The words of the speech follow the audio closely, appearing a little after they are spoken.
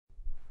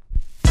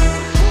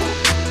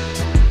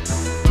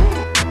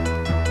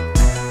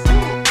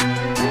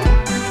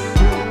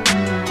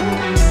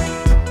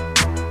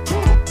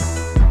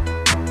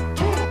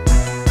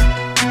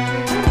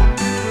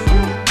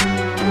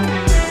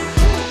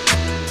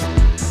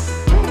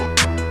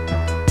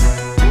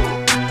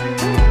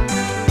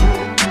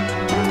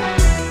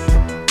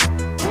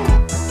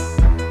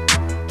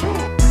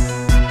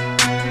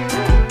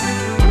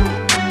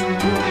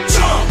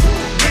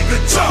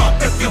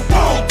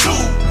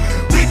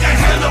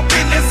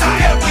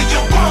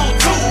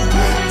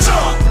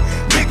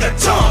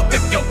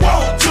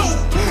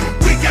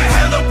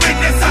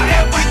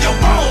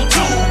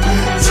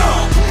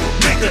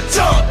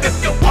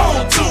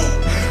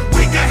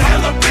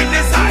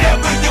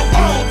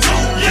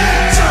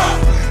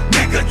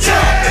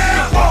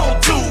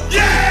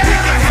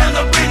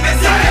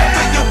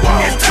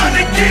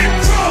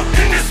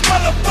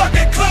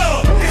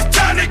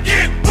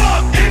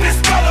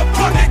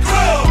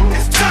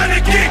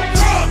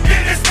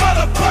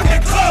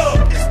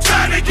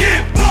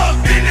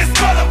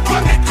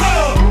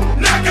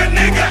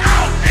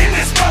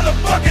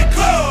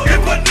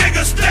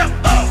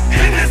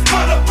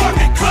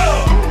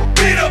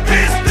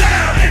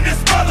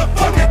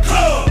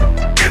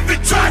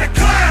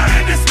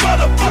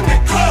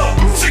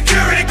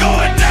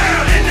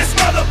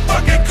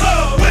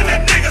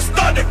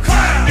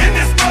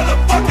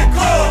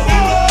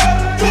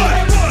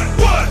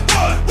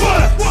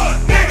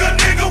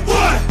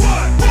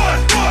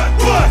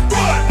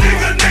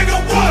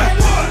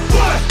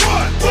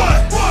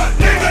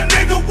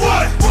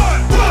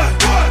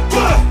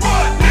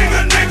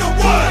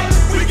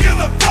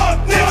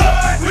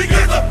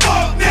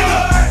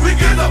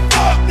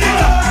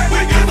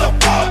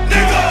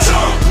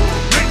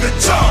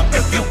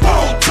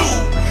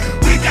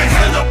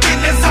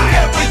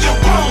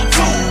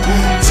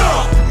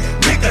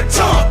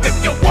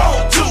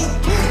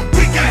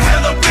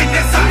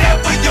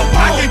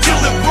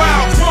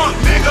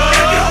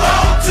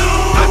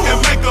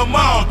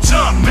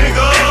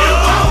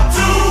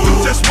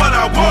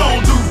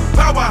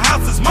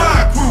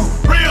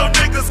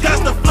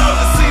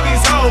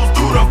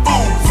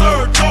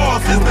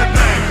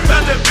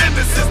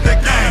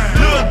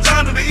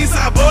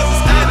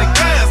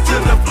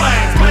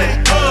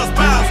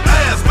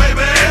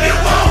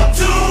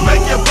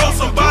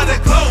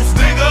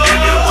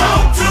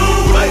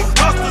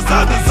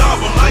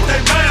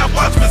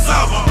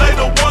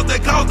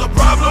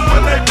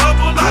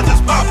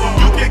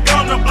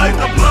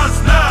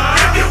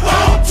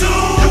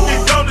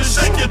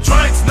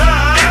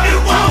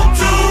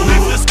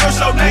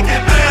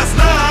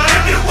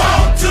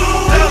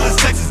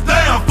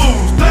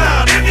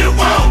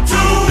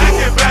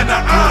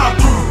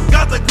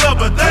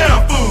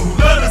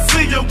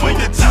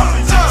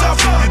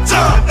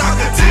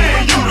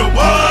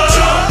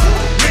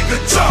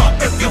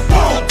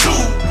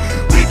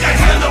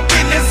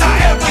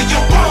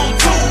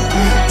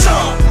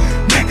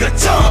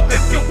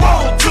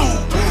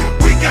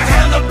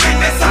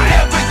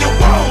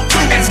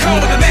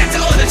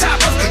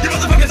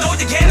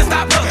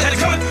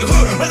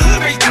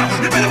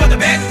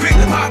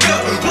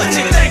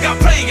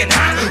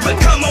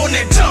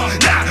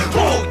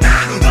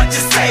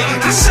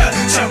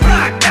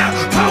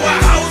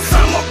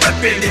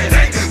stupid. It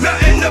ain't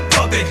nothing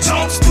above it.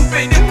 Jump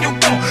stupid if you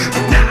want.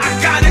 Now I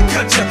gotta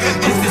cut you.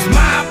 This is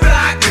my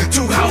block.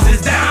 2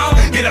 houses down.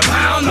 Get a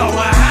pound or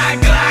a high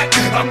Glock.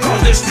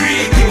 Across the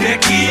street, get a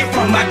kid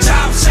from my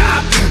chop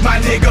shop. My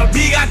nigga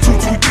B got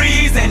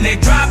 223s and they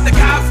drop the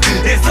cops.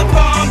 It's a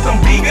bomb,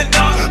 don't be a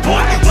dog.